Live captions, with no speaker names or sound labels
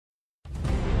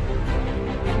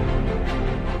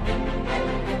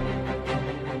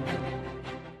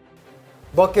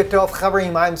Boker Tov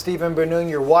Chaverim, I'm Stephen Benoon.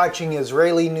 You're watching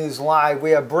Israeli News Live.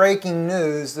 We have breaking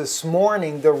news this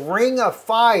morning. The Ring of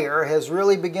Fire has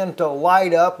really begun to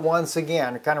light up once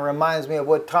again. It kind of reminds me of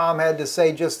what Tom had to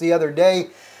say just the other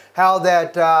day, how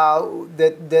that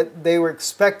they were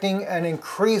expecting an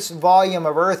increased volume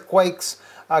of earthquakes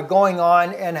going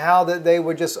on, and how that they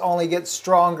would just only get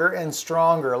stronger and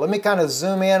stronger. Let me kind of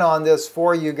zoom in on this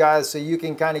for you guys so you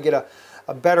can kind of get a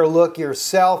better look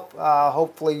yourself.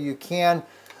 Hopefully you can.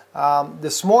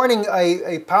 This morning,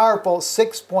 a powerful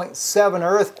 6.7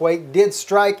 earthquake did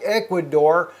strike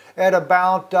Ecuador at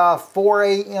about 4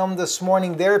 a.m. this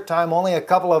morning, their time, only a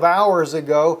couple of hours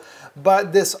ago.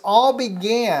 But this all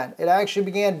began, it actually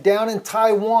began down in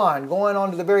Taiwan, going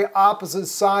on to the very opposite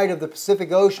side of the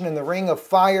Pacific Ocean in the Ring of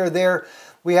Fire there.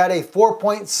 We had a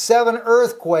 4.7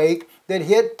 earthquake that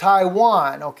hit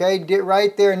Taiwan, okay,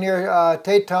 right there near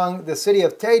Taitung, the city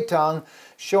of Taitung,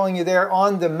 showing you there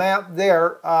on the map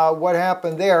there what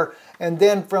happened there. And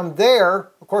then from there,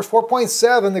 of course,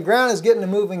 4.7, the ground is getting to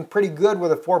moving pretty good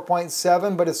with a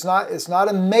 4.7, but it's not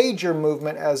a major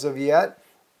movement as of yet.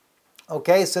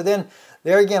 Okay, so then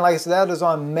there again, like I said, that is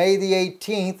on May the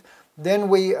 18th. Then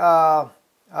we,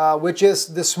 which is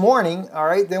this morning, all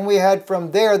right, then we had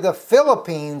from there the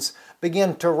Philippines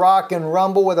begin to rock and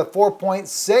rumble with a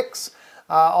 4.6.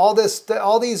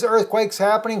 All these earthquakes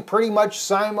happening pretty much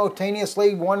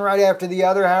simultaneously, one right after the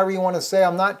other, however you want to say.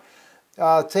 I'm not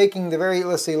taking the very,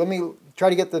 let's see, let me try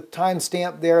to get the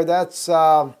timestamp there. That's,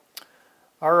 all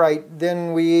right,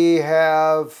 then we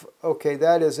have, okay,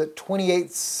 that is at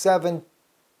 28.7,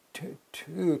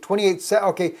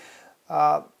 okay.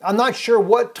 I'm not sure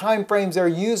what time frames they're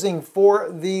using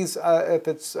for these, if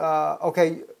it's,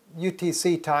 okay,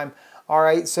 UTC time. All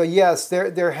right, so yes,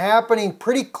 they're happening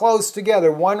pretty close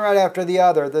together, one right after the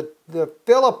other. The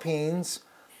Philippines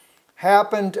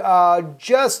happened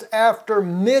just after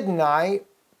midnight,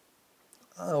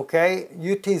 okay,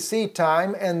 UTC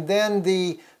time, and then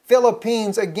the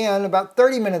Philippines again about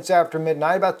 30 minutes after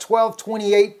midnight, about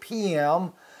 12:28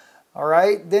 p.m. All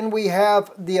right, then we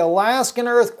have the Alaskan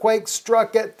earthquake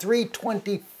struck at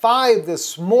 3:25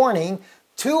 this morning,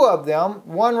 two of them,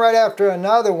 one right after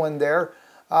another one there.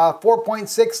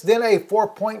 4.6, then a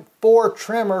 4.4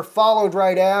 tremor followed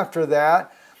right after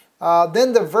that.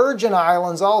 Then the Virgin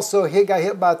Islands also got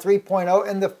hit by 3.0,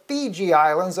 and the Fiji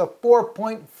Islands a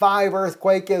 4.5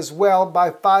 earthquake as well by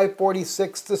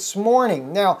 5:46 this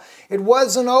morning. Now, it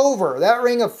wasn't over. That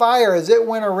Ring of Fire, as it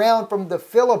went around from the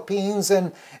Philippines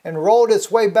and rolled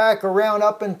its way back around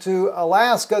up into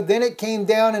Alaska, then it came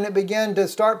down and it began to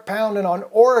start pounding on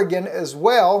Oregon as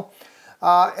well.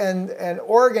 And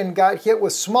Oregon got hit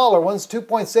with smaller ones,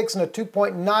 2.6 and a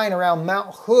 2.9 around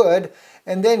Mount Hood,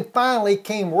 and then finally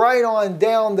came right on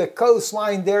down the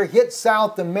coastline there, hit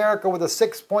South America with a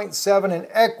 6.7 in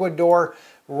Ecuador,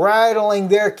 rattling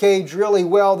their cage really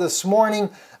well this morning.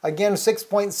 Again,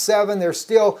 6.7, there's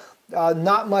still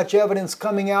not much evidence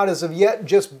coming out as of yet,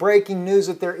 just breaking news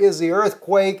that there is the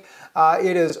earthquake.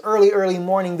 It is early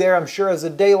morning there. I'm sure as the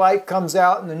daylight comes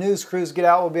out and the news crews get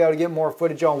out, we'll be able to get more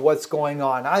footage on what's going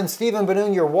on. I'm Stephen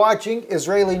Benoon. You're watching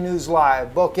Israeli News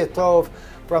Live. Boker Tov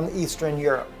from Eastern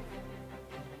Europe.